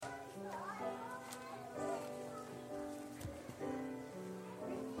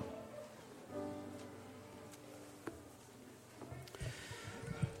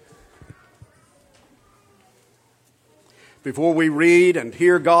Before we read and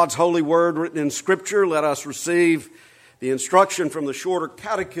hear God's holy word written in Scripture, let us receive the instruction from the shorter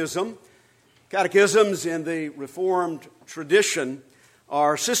catechism. Catechisms in the Reformed tradition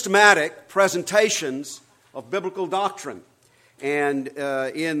are systematic presentations of biblical doctrine. And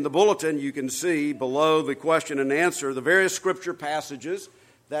in the bulletin, you can see below the question and answer the various Scripture passages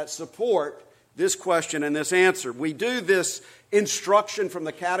that support this question and this answer. We do this instruction from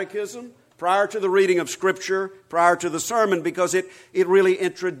the catechism prior to the reading of Scripture, prior to the sermon, because it really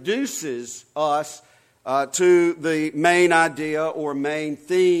introduces us to the main idea or main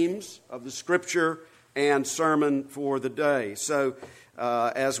themes of the Scripture and sermon for the day. So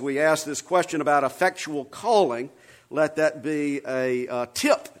as we ask this question about effectual calling, let that be a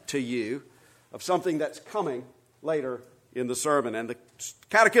tip to you of something that's coming later in the sermon. And the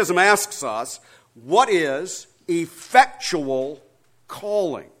Catechism asks us, what is effectual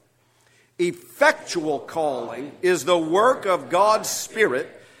calling? Effectual calling is the work of God's Spirit,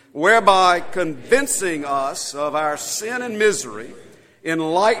 whereby convincing us of our sin and misery,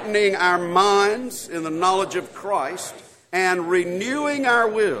 enlightening our minds in the knowledge of Christ, and renewing our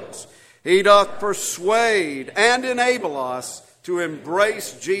wills. He doth persuade and enable us to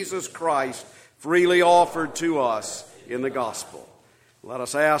embrace Jesus Christ, freely offered to us in the gospel. Let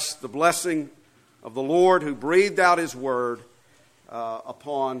us ask the blessing of the Lord who breathed out His word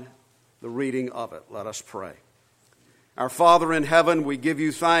upon the reading of it. Let us pray. Our Father in heaven, we give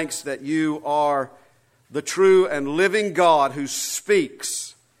you thanks that you are the true and living God who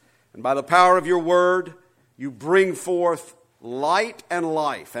speaks. And by the power of your word, you bring forth light and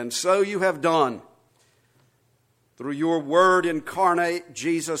life. And so you have done through your word incarnate,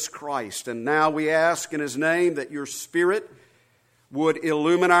 Jesus Christ. And now we ask in His name that your Spirit would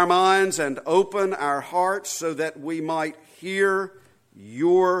illumine our minds and open our hearts so that we might hear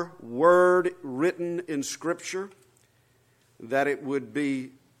your word written in Scripture, that it would be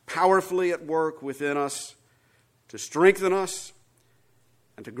powerfully at work within us to strengthen us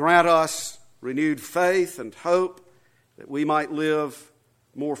and to grant us renewed faith and hope that we might live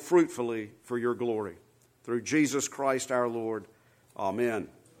more fruitfully for your glory. Through Jesus Christ our Lord. Amen.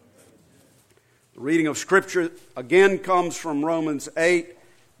 The reading of Scripture again comes from Romans 8,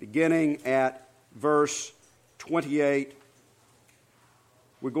 beginning at verse 28.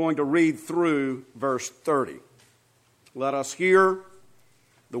 We're going to read through verse 30. Let us hear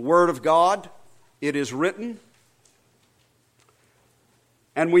the word of God. It is written,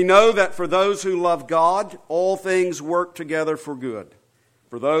 "And we know that for those who love God, all things work together for good,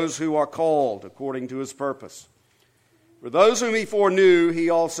 for those who are called according to His purpose. For those whom He foreknew, He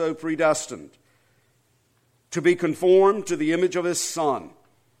also predestined to be conformed to the image of His Son,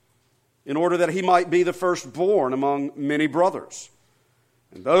 in order that He might be the firstborn among many brothers.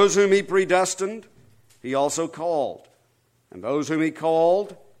 And those whom He predestined, He also called. And those whom He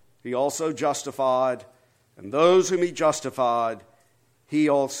called, He also justified. And those whom He justified, He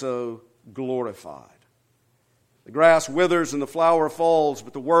also glorified." The grass withers and the flower falls,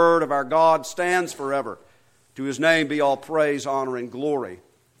 but the word of our God stands forever. To His name be all praise, honor, and glory.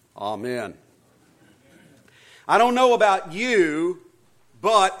 Amen. I don't know about you,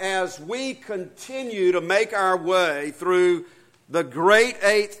 but as we continue to make our way through the great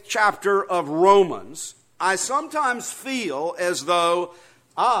 8th chapter of Romans, I sometimes feel as though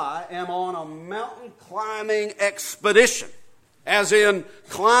I am on a mountain climbing expedition, as in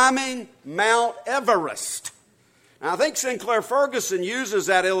climbing Mount Everest. Now, I think Sinclair Ferguson uses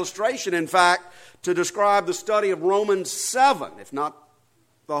that illustration, in fact, to describe the study of Romans 7, if not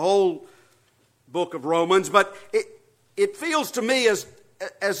the whole book of Romans. But it feels to me as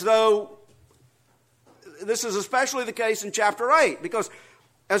though this is especially the case in chapter 8, because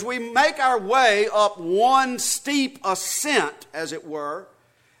as we make our way up one steep ascent, as it were,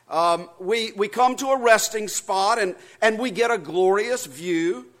 we come to a resting spot and we get a glorious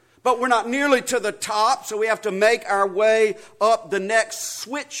view, but we're not nearly to the top, so we have to make our way up the next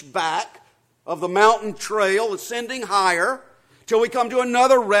switchback of the mountain trail, ascending higher, till we come to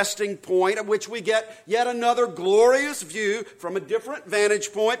another resting point at which we get yet another glorious view from a different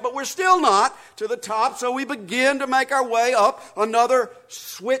vantage point, but we're still not to the top, so we begin to make our way up another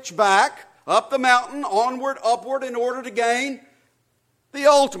switchback, up the mountain, onward, upward, in order to gain the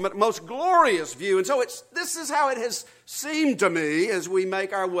ultimate, most glorious view. And so this is how it has seemed to me as we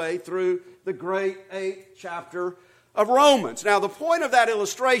make our way through the great 8th chapter of Romans. Now, the point of that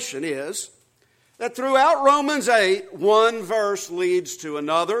illustration is that throughout Romans 8, one verse leads to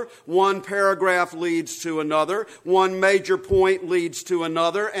another, one paragraph leads to another, one major point leads to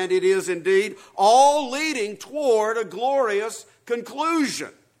another, and it is indeed all leading toward a glorious conclusion.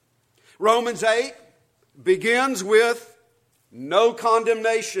 Romans 8 begins with no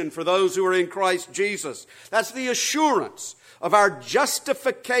condemnation for those who are in Christ Jesus. That's the assurance of our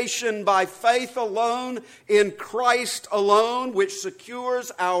justification by faith alone, in Christ alone, which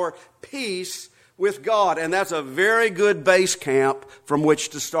secures our peace with God. And that's a very good base camp from which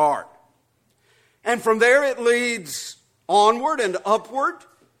to start. And from there it leads onward and upward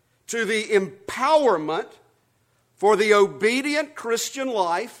to the empowerment for the obedient Christian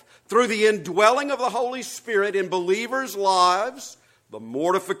life through the indwelling of the Holy Spirit in believers' lives, the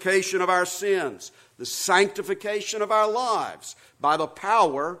mortification of our sins, the sanctification of our lives by the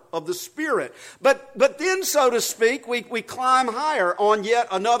power of the Spirit. But then, so to speak, we climb higher on yet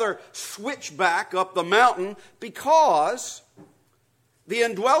another switchback up the mountain, because the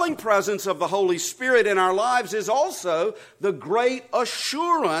indwelling presence of the Holy Spirit in our lives is also the great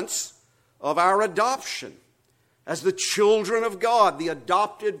assurance of our adoption as the children of God, the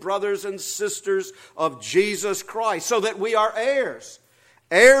adopted brothers and sisters of Jesus Christ, so that we are heirs,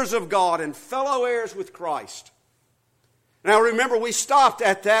 heirs of God and fellow heirs with Christ. Now remember, we stopped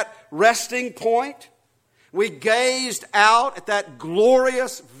at that resting point. We gazed out at that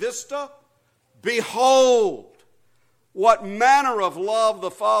glorious vista. Behold, what manner of love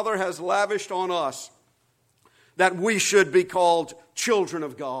the Father has lavished on us, that we should be called children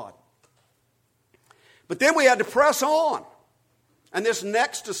of God. But then we had to press on. And this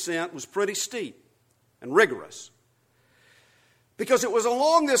next ascent was pretty steep and rigorous, because it was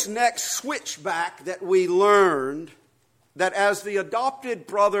along this next switchback that we learned that as the adopted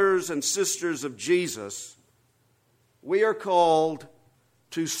brothers and sisters of Jesus, we are called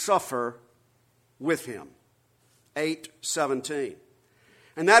to suffer with Him. 8:17.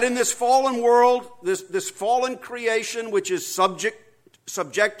 And that in this fallen world, this fallen creation which is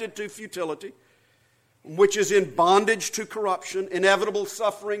subjected to futility, which is in bondage to corruption, inevitable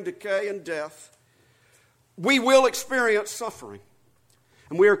suffering, decay, and death, we will experience suffering.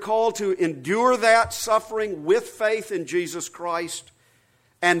 And we are called to endure that suffering with faith in Jesus Christ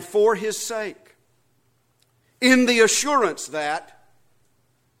and for His sake, in the assurance that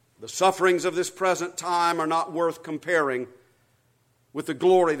the sufferings of this present time are not worth comparing with the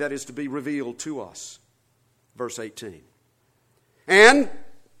glory that is to be revealed to us. Verse 18. And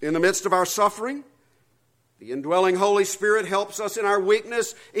in the midst of our suffering, the indwelling Holy Spirit helps us in our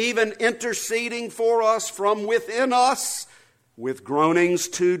weakness, even interceding for us from within us with groanings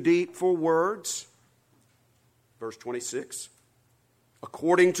too deep for words. Verse 26.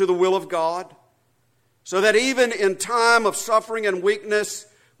 According to the will of God, so that even in time of suffering and weakness,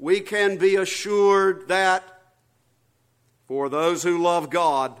 we can be assured that for those who love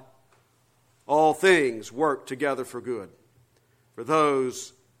God, all things work together for good, for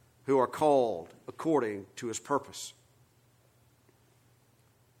those who are called according to His purpose.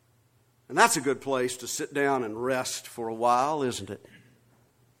 And that's a good place to sit down and rest for a while, isn't it?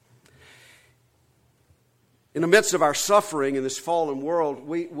 In the midst of our suffering in this fallen world,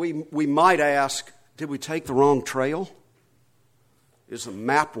 we might ask, did we take the wrong trail? Is the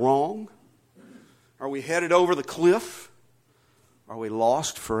map wrong? Are we headed over the cliff? Are we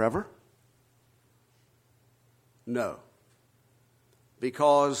lost forever? No.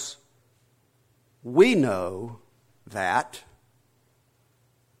 Because we know that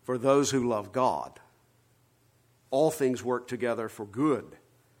for those who love God, all things work together for good,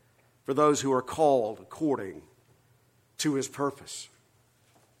 for those who are called according to His purpose.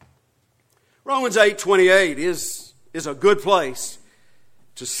 Romans 8:28 is a good place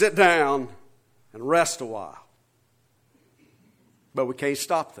to sit down and rest a while. But we can't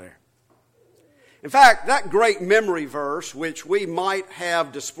stop there. In fact, that great memory verse, which we might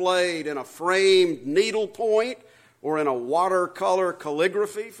have displayed in a framed needlepoint or in a watercolor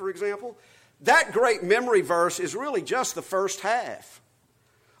calligraphy, for example, that great memory verse is really just the first half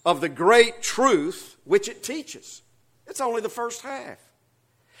of the great truth which it teaches. It's only the first half.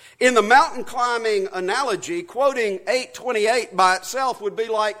 In the mountain climbing analogy, quoting 8:28 by itself would be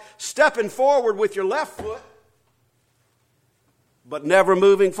like stepping forward with your left foot, but never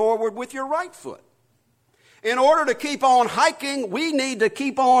moving forward with your right foot. In order to keep on hiking, we need to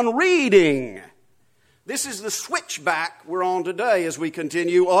keep on reading. This is the switchback we're on today as we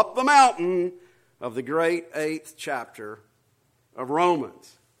continue up the mountain of the great 8th chapter of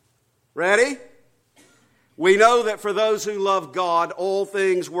Romans. Ready? We know that for those who love God, all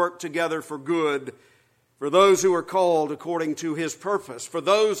things work together for good, for those who are called according to His purpose. For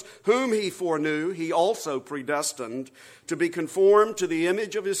those whom He foreknew, He also predestined to be conformed to the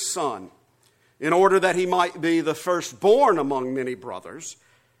image of His Son, in order that He might be the firstborn among many brothers.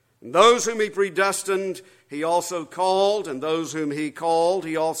 And those whom He predestined, He also called, and those whom He called,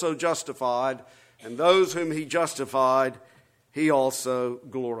 He also justified, and those whom He justified, He also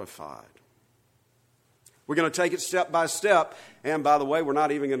glorified. We're going to take it step by step. And by the way, we're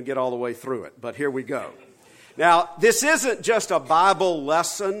not even going to get all the way through it. But here we go. Now, this isn't just a Bible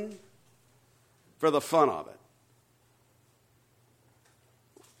lesson for the fun of it,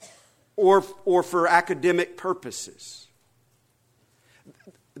 or for academic purposes.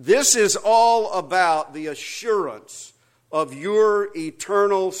 This is all about the assurance of your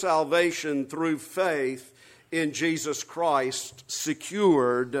eternal salvation through faith in Jesus Christ,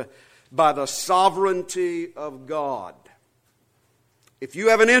 secured by the sovereignty of God. If you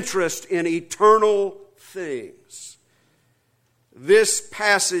have an interest in eternal things, this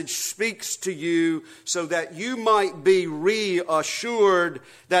passage speaks to you so that you might be reassured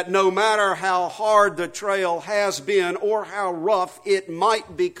that no matter how hard the trail has been or how rough it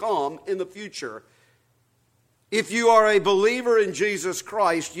might become in the future, if you are a believer in Jesus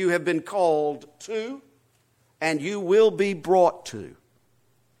Christ, you have been called to, and you will be brought to,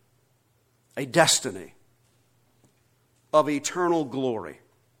 a destiny of eternal glory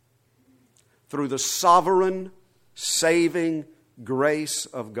through the sovereign, saving grace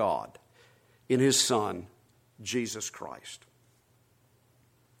of God in His Son, Jesus Christ.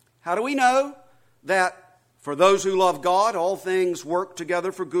 How do we know that for those who love God, all things work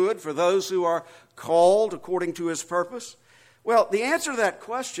together for good, for those who are called according to His purpose? Well, the answer to that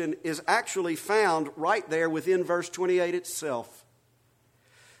question is actually found right there within verse 28 itself.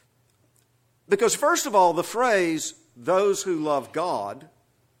 Because first of all, the phrase, those who love God,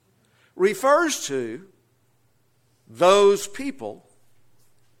 refers to those people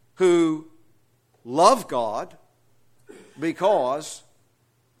who love God because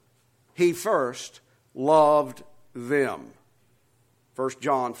He first loved them. 1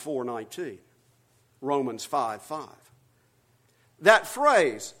 John 4:19, Romans 5:5. That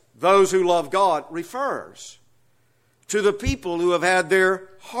phrase, those who love God, refers to the people who have had their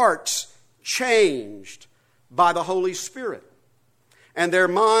hearts changed by the Holy Spirit and their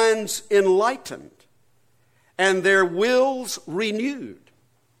minds enlightened and their wills renewed,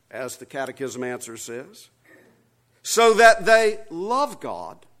 as the Catechism answer says, so that they love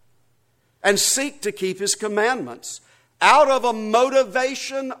God and seek to keep His commandments out of a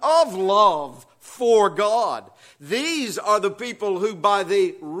motivation of love for God. These are the people who, by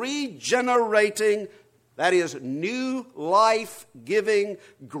the regenerating, that is, new life-giving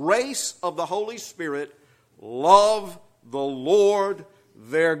grace of the Holy Spirit, love the Lord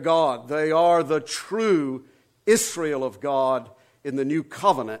their God. They are the true Israel of God in the new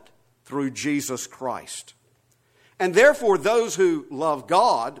covenant through Jesus Christ. And therefore, those who love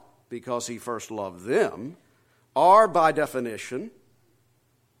God, because He first loved them, are by definition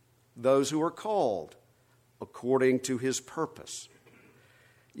those who are called according to His purpose.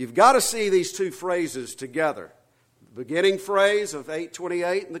 You've got to see these two phrases together. The beginning phrase of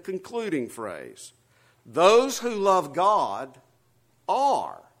 8:28 and the concluding phrase. Those who love God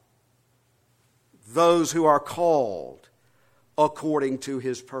are those who are called according to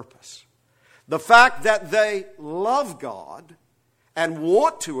His purpose. The fact that they love God and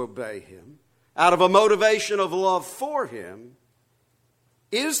want to obey Him out of a motivation of love for Him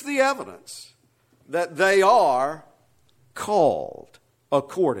is the evidence that they are called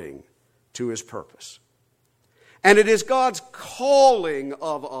according to His purpose. And it is God's calling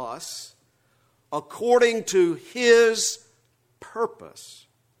of us according to His purpose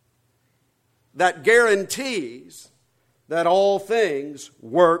that guarantees that all things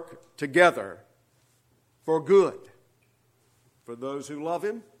work together for good for those who love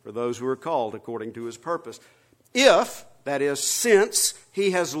Him, for those who are called according to His purpose. If, that is, since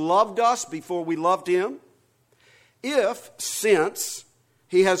He has loved us before we loved Him, if, since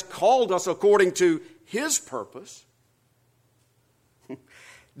He has called us according to His purpose,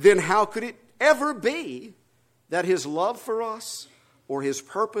 then how could it ever be that His love for us or His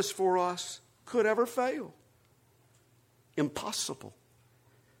purpose for us could ever fail? Impossible.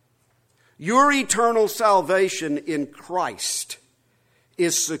 Your eternal salvation in Christ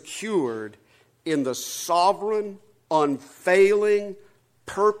is secured in the sovereign, unfailing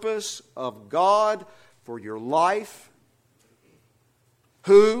purpose of God for your life,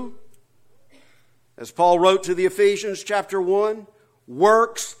 who, as Paul wrote to the Ephesians chapter 1,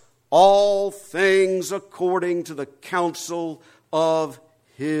 works all things according to the counsel of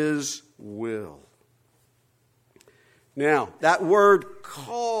His will. Now, that word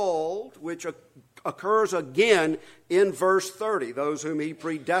called, which occurs again in verse 30, those whom He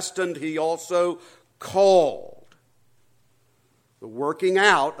predestined, He also called. The working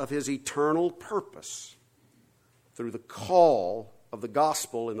out of His eternal purpose through the call of the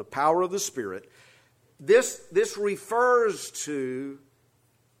gospel in the power of the Spirit This refers to,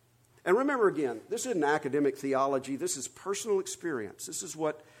 and remember again, this isn't academic theology, this is personal experience. This is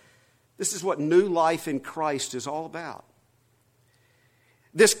what new life in Christ is all about.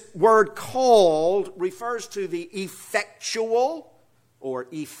 This word called refers to the effectual or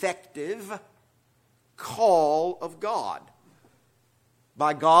effective call of God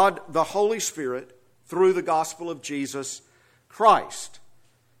by God the Holy Spirit through the gospel of Jesus Christ.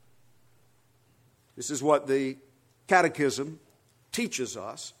 This is what the Catechism teaches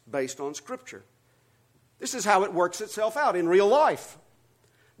us based on Scripture. This is how it works itself out in real life.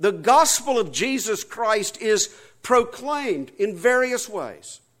 The gospel of Jesus Christ is proclaimed in various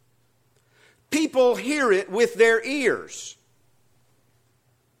ways. People hear it with their ears.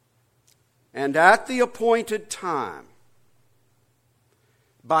 And at the appointed time,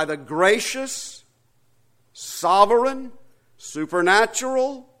 by the gracious, sovereign,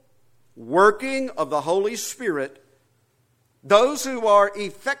 supernatural working of the Holy Spirit, those who are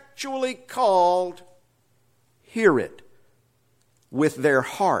effectually called hear it with their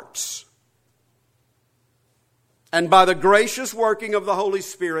hearts. And by the gracious working of the Holy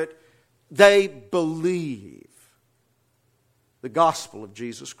Spirit, they believe the gospel of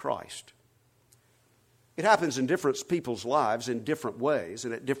Jesus Christ. It happens in different people's lives in different ways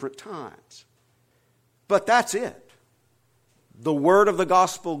and at different times. But that's it. The word of the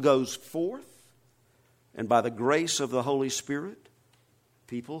gospel goes forth, and by the grace of the Holy Spirit,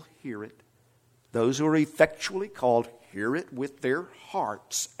 people hear it. Those who are effectually called hear it with their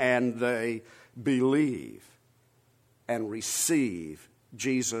hearts, and they believe and receive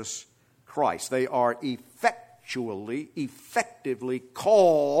Jesus Christ. They are effectively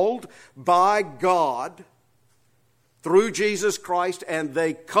called by God through Jesus Christ, and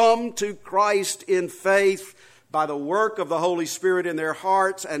they come to Christ in faith by the work of the Holy Spirit in their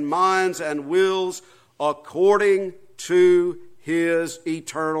hearts and minds and wills according to His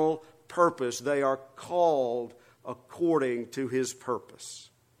eternal purpose. They are called according to His purpose.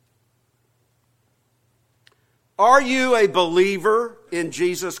 Are you a believer in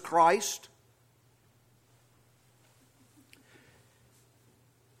Jesus Christ?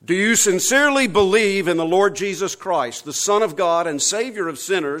 Do you sincerely believe in the Lord Jesus Christ, the Son of God and Savior of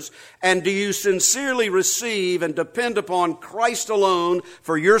sinners? And do you sincerely receive and depend upon Christ alone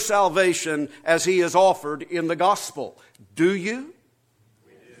for your salvation as He is offered in the gospel? Do you?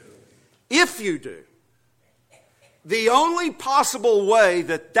 We do. If you do, the only possible way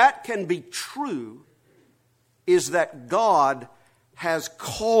that can be true is that God has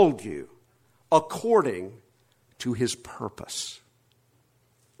called you according to His purpose.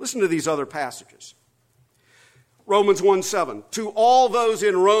 Listen to these other passages. Romans 1:7. To all those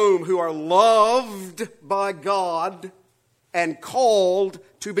in Rome who are loved by God and called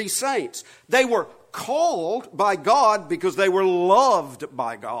to be saints. They were called by God because they were loved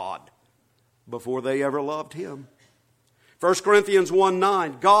by God before they ever loved Him. 1 Corinthians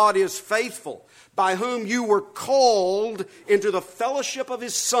 1:9. God is faithful, by whom you were called into the fellowship of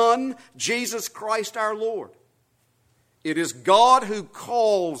His Son, Jesus Christ our Lord. It is God who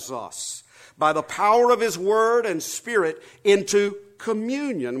calls us by the power of His Word and Spirit into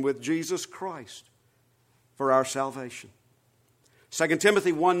communion with Jesus Christ for our salvation. 2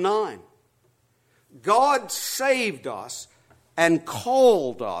 Timothy 1:9. God saved us and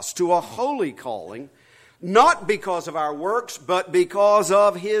called us to a holy calling, not because of our works, but because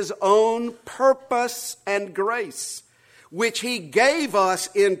of His own purpose and grace, which He gave us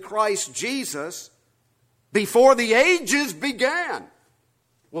in Christ Jesus before the ages began.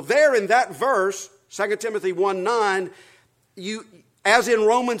 Well, there in that verse, 2 Timothy 1:9, as in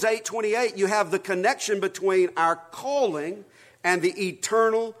Romans 8:28, you have the connection between our calling and the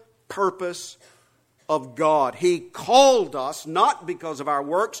eternal purpose of God. He called us not because of our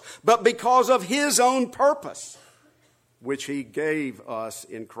works, but because of His own purpose, which He gave us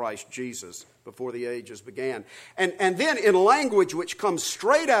in Christ Jesus before the ages began. And then in language which comes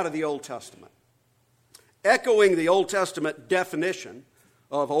straight out of the Old Testament, echoing the Old Testament definition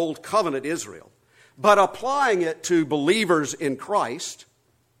of Old Covenant Israel, but applying it to believers in Christ,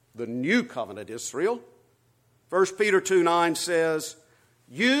 the New Covenant Israel. 1 Peter 2:9 says,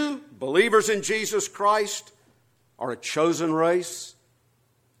 you, believers in Jesus Christ, are a chosen race,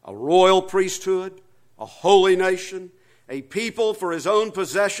 a royal priesthood, a holy nation, a people for His own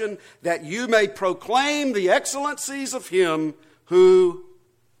possession, that you may proclaim the excellencies of Him who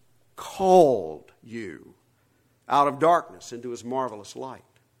called you out of darkness into His marvelous light.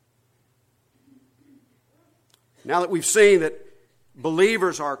 Now that we've seen that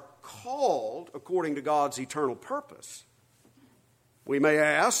believers are called according to God's eternal purpose, we may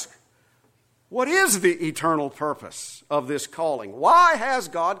ask, What is the eternal purpose of this calling? Why has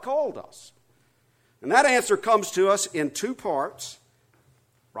God called us? And that answer comes to us in two parts,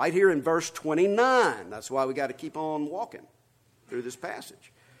 right here in verse 29. That's why we got to keep on walking through this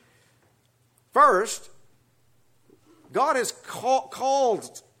passage. First, God has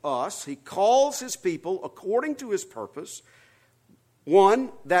called us, He calls His people according to His purpose.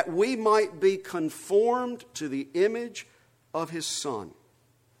 One, that we might be conformed to the image of His Son.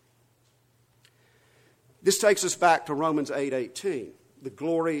 This takes us back to Romans 8:18, the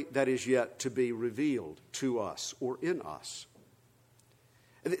glory that is yet to be revealed to us or in us.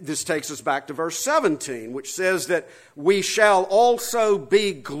 This takes us back to verse 17, which says that we shall also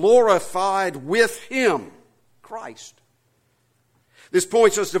be glorified with Him, Christ. This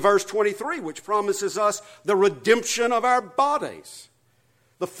points us to verse 23, which promises us the redemption of our bodies,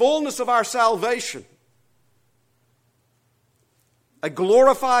 the fullness of our salvation, a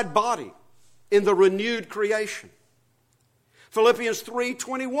glorified body in the renewed creation. Philippians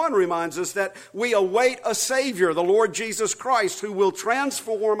 3:21 reminds us that we await a Savior, the Lord Jesus Christ, who will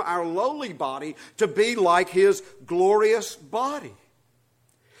transform our lowly body to be like His glorious body.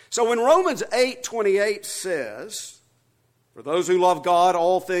 So when Romans 8:28 says, "For those who love God,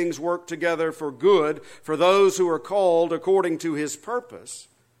 all things work together for good, for those who are called according to His purpose,"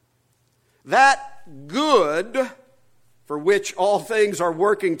 that good for which all things are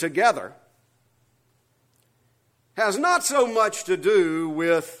working together has not so much to do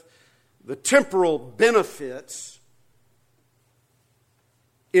with the temporal benefits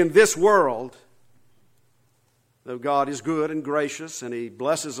in this world, though God is good and gracious and He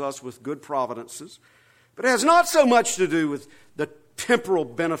blesses us with good providences, but it has not so much to do with the temporal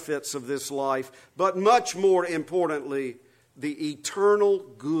benefits of this life, but much more importantly, the eternal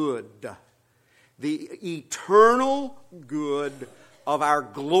good. The eternal good of our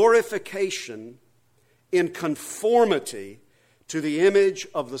glorification in conformity to the image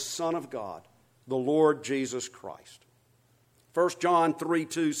of the Son of God, the Lord Jesus Christ. 1 John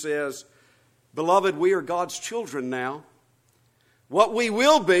 3:2 says, "Beloved, we are God's children now. What we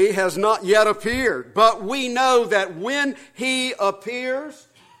will be has not yet appeared, but we know that when He appears,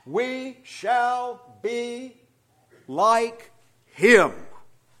 we shall be like Him,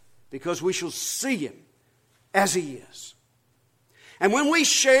 because we shall see Him as He is." And when we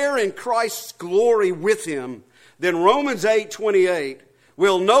share in Christ's glory with Him, then Romans 8:28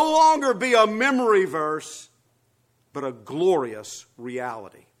 will no longer be a memory verse, but a glorious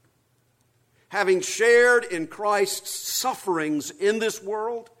reality. Having shared in Christ's sufferings in this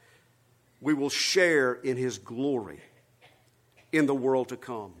world, we will share in His glory in the world to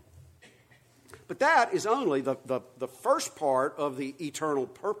come. But that is only the first part of the eternal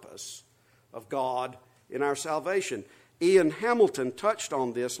purpose of God in our salvation. Ian Hamilton touched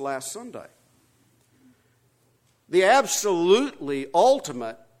on this last Sunday. The absolutely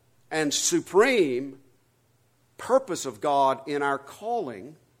ultimate and supreme purpose of God in our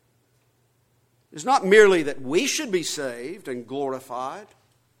calling is not merely that we should be saved and glorified,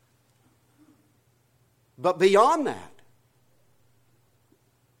 but beyond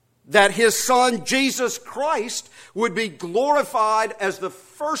that His Son, Jesus Christ, would be glorified as the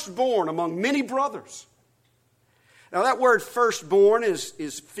firstborn among many brothers. Now that word firstborn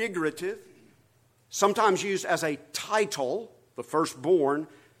is figurative, sometimes used as a title, the firstborn,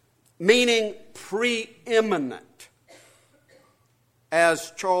 meaning preeminent.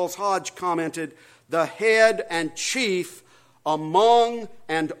 As Charles Hodge commented, the head and chief among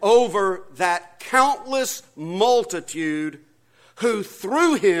and over that countless multitude who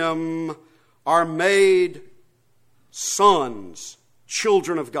through Him are made sons,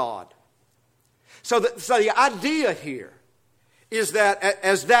 children of God. So the idea here is that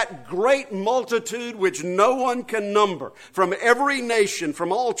as that great multitude which no one can number, from every nation,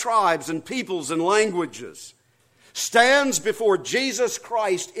 from all tribes and peoples and languages, stands before Jesus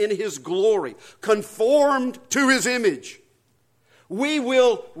Christ in His glory, conformed to His image, we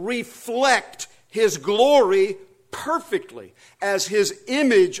will reflect His glory perfectly as His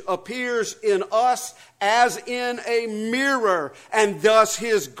image appears in us as in a mirror, and thus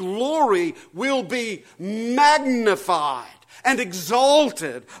His glory will be magnified and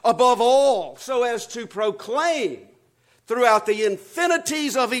exalted above all, so as to proclaim throughout the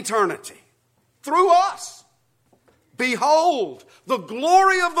infinities of eternity, through us, "Behold, the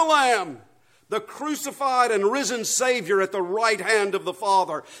glory of the Lamb, the crucified and risen Savior at the right hand of the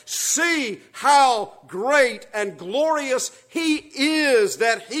Father. See how great and glorious He is,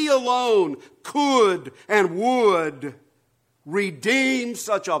 that He alone could and would redeem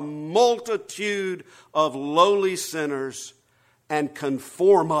such a multitude of lowly sinners and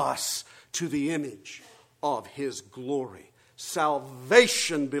conform us to the image of His glory.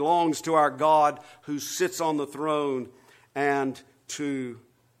 Salvation belongs to our God who sits on the throne and to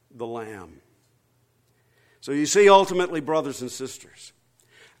the Lamb. So you see, ultimately, brothers and sisters,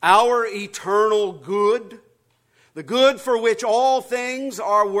 our eternal good, the good for which all things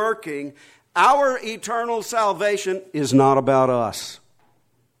are working, our eternal salvation is not about us.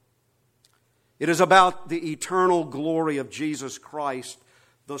 It is about the eternal glory of Jesus Christ,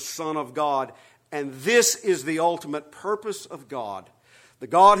 the Son of God. And this is the ultimate purpose of God. The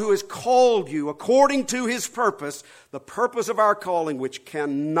God who has called you according to His purpose, the purpose of our calling, which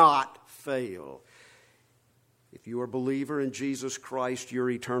cannot fail. If you are a believer in Jesus Christ, your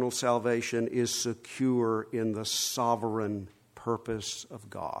eternal salvation is secure in the sovereign purpose of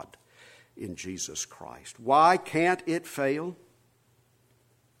God in Jesus Christ. Why can't it fail?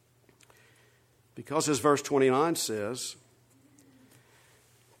 Because, as verse 29 says,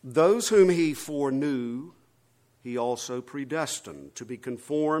 those whom He foreknew, He also predestined to be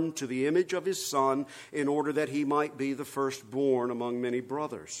conformed to the image of His Son, in order that He might be the firstborn among many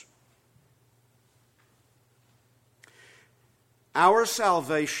brothers. Our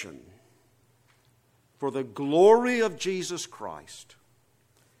salvation, for the glory of Jesus Christ,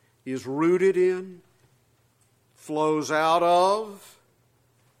 is rooted in, flows out of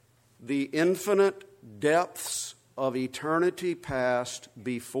the infinite depths of eternity past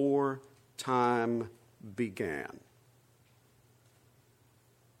before time began.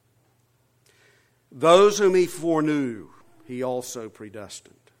 Those whom He foreknew, He also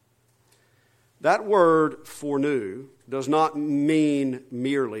predestined. That word foreknew does not mean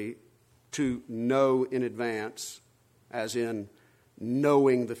merely to know in advance, as in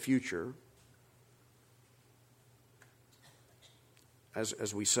knowing the future.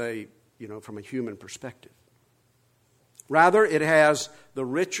 As we say, from a human perspective. Rather, it has the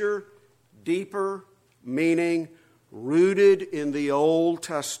richer, deeper meaning rooted in the Old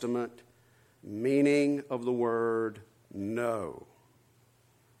Testament meaning of the word know,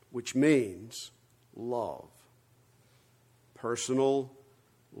 which means love. Personal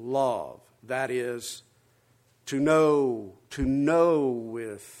love. That is, to know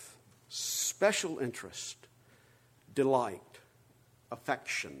with special interest, delight,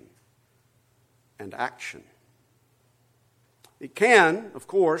 affection, and action. It can, of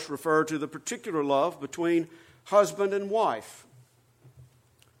course, refer to the particular love between husband and wife.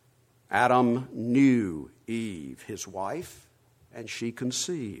 Adam knew Eve, his wife, and she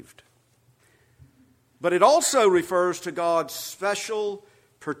conceived. But it also refers to God's special,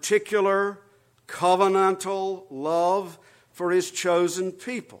 particular, covenantal love for His chosen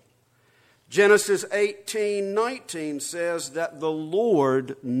people. Genesis 18:19 says that the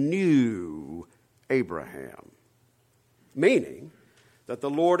Lord knew Abraham, meaning that the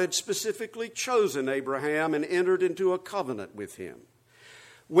Lord had specifically chosen Abraham and entered into a covenant with him.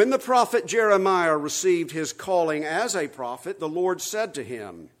 When the prophet Jeremiah received his calling as a prophet, the Lord said to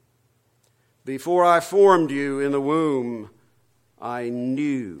him, "Before I formed you in the womb, I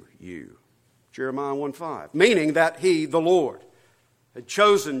knew you." Jeremiah 1:5, meaning that He, the Lord, had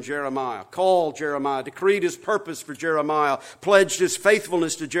chosen Jeremiah, called Jeremiah, decreed His purpose for Jeremiah, pledged His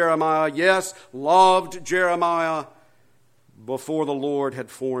faithfulness to Jeremiah, yes, loved Jeremiah before the Lord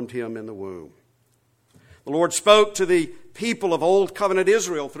had formed him in the womb. The Lord spoke to the people of Old Covenant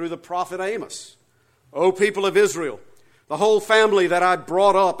Israel through the prophet Amos. "O people of Israel, the whole family that I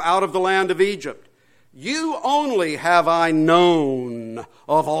brought up out of the land of Egypt, you only have I known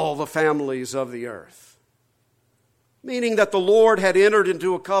of all the families of the earth." Meaning that the Lord had entered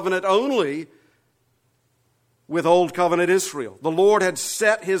into a covenant only with Old Covenant Israel. The Lord had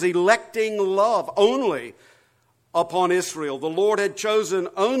set His electing love only upon Israel. The Lord had chosen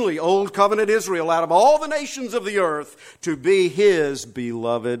only Old Covenant Israel out of all the nations of the earth to be His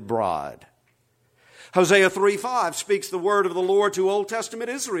beloved bride. Hosea 3:5 speaks the word of the Lord to Old Testament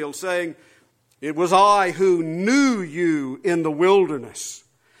Israel, saying, "It was I who knew you in the wilderness."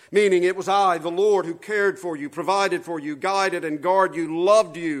 Meaning it was I, the Lord, who cared for you, provided for you, guided and guarded you,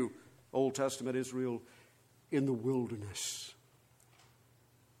 loved you, Old Testament Israel, in the wilderness.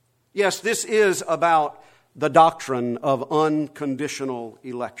 Yes, this is about the doctrine of unconditional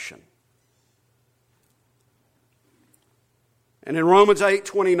election. And in Romans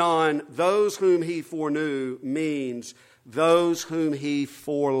 8:29, those whom He foreknew means those whom He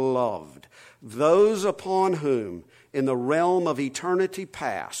foreloved, those upon whom, in the realm of eternity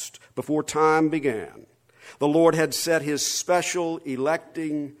past, before time began, the Lord had set His special,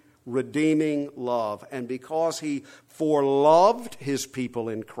 electing, redeeming love. And because He foreloved His people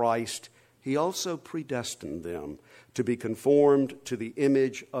in Christ, He also predestined them to be conformed to the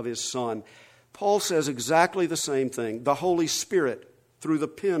image of His Son. Paul says exactly the same thing. The Holy Spirit, through the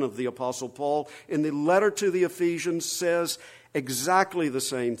pen of the Apostle Paul, in the letter to the Ephesians, says exactly the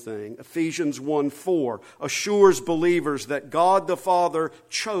same thing. Ephesians 1:4 assures believers that God the Father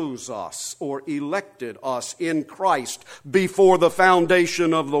chose us or elected us in Christ before the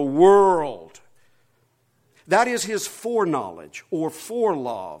foundation of the world. That is His foreknowledge or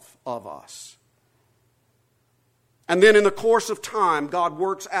forelove of us. And then in the course of time, God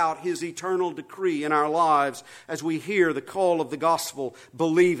works out His eternal decree in our lives as we hear the call of the gospel,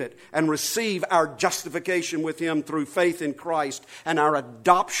 believe it, and receive our justification with Him through faith in Christ and our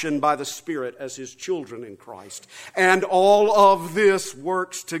adoption by the Spirit as His children in Christ. And all of this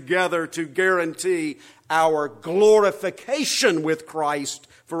works together to guarantee our glorification with Christ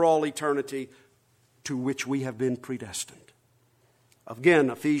for all eternity, to which we have been predestined. Again,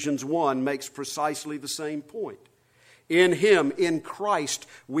 Ephesians 1 makes precisely the same point. In Him, in Christ,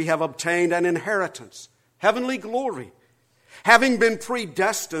 we have obtained an inheritance, heavenly glory, having been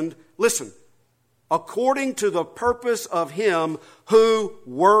predestined, listen, according to the purpose of Him who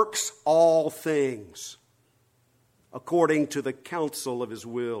works all things, according to the counsel of His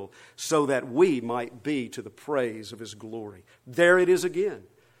will, so that we might be to the praise of His glory. There it is again.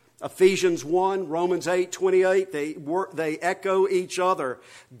 Ephesians 1, Romans 8:28, they echo each other.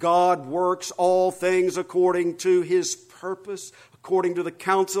 God works all things according to His purpose, according to the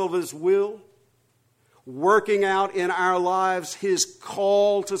counsel of His will, working out in our lives His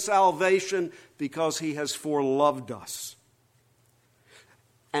call to salvation because He has foreloved us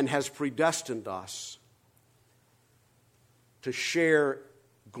and has predestined us to share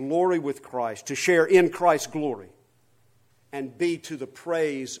glory with Christ, to share in Christ's glory, and be to the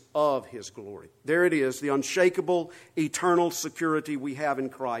praise of His glory. There it is, the unshakable, eternal security we have in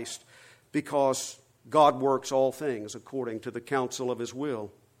Christ, because God works all things according to the counsel of His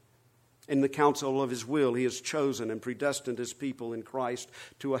will. In the counsel of His will, He has chosen and predestined His people in Christ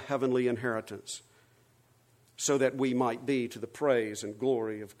to a heavenly inheritance, so that we might be to the praise and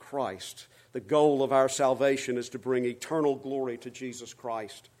glory of Christ. The goal of our salvation is to bring eternal glory to Jesus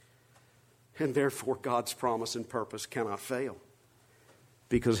Christ. And therefore, God's promise and purpose cannot fail,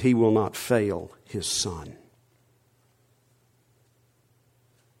 because He will not fail His Son.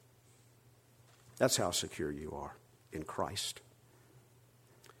 That's how secure you are in Christ.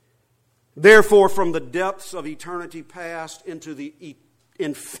 Therefore, from the depths of eternity past into the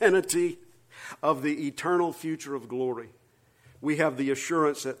infinity of the eternal future of glory, we have the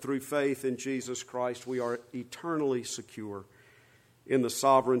assurance that through faith in Jesus Christ, we are eternally secure in the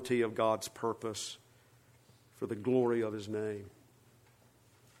sovereignty of God's purpose for the glory of His name.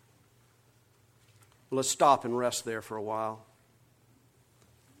 Let's stop and rest there for a while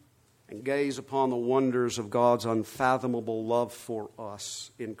and gaze upon the wonders of God's unfathomable love for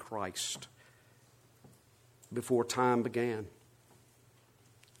us in Christ before time began,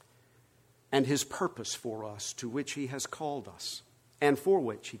 and His purpose for us, to which He has called us and for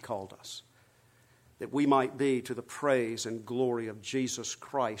which He called us, that we might be to the praise and glory of Jesus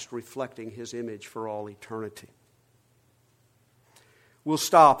Christ, reflecting His image for all eternity. We'll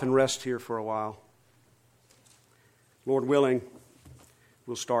stop and rest here for a while. Lord willing,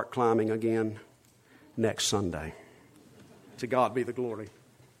 we'll start climbing again next Sunday. To God be the glory.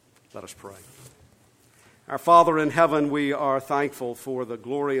 Let us pray. Our Father in heaven, we are thankful for the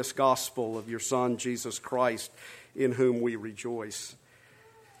glorious gospel of Your Son, Jesus Christ, in whom we rejoice.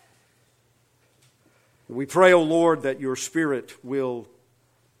 We pray, O Lord, that Your Spirit will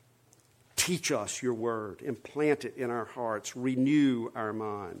teach us Your word, implant it in our hearts, renew our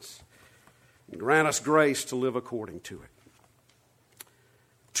minds, and grant us grace to live according to it.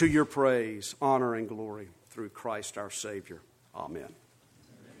 To Your praise, honor, and glory through Christ our Savior. Amen.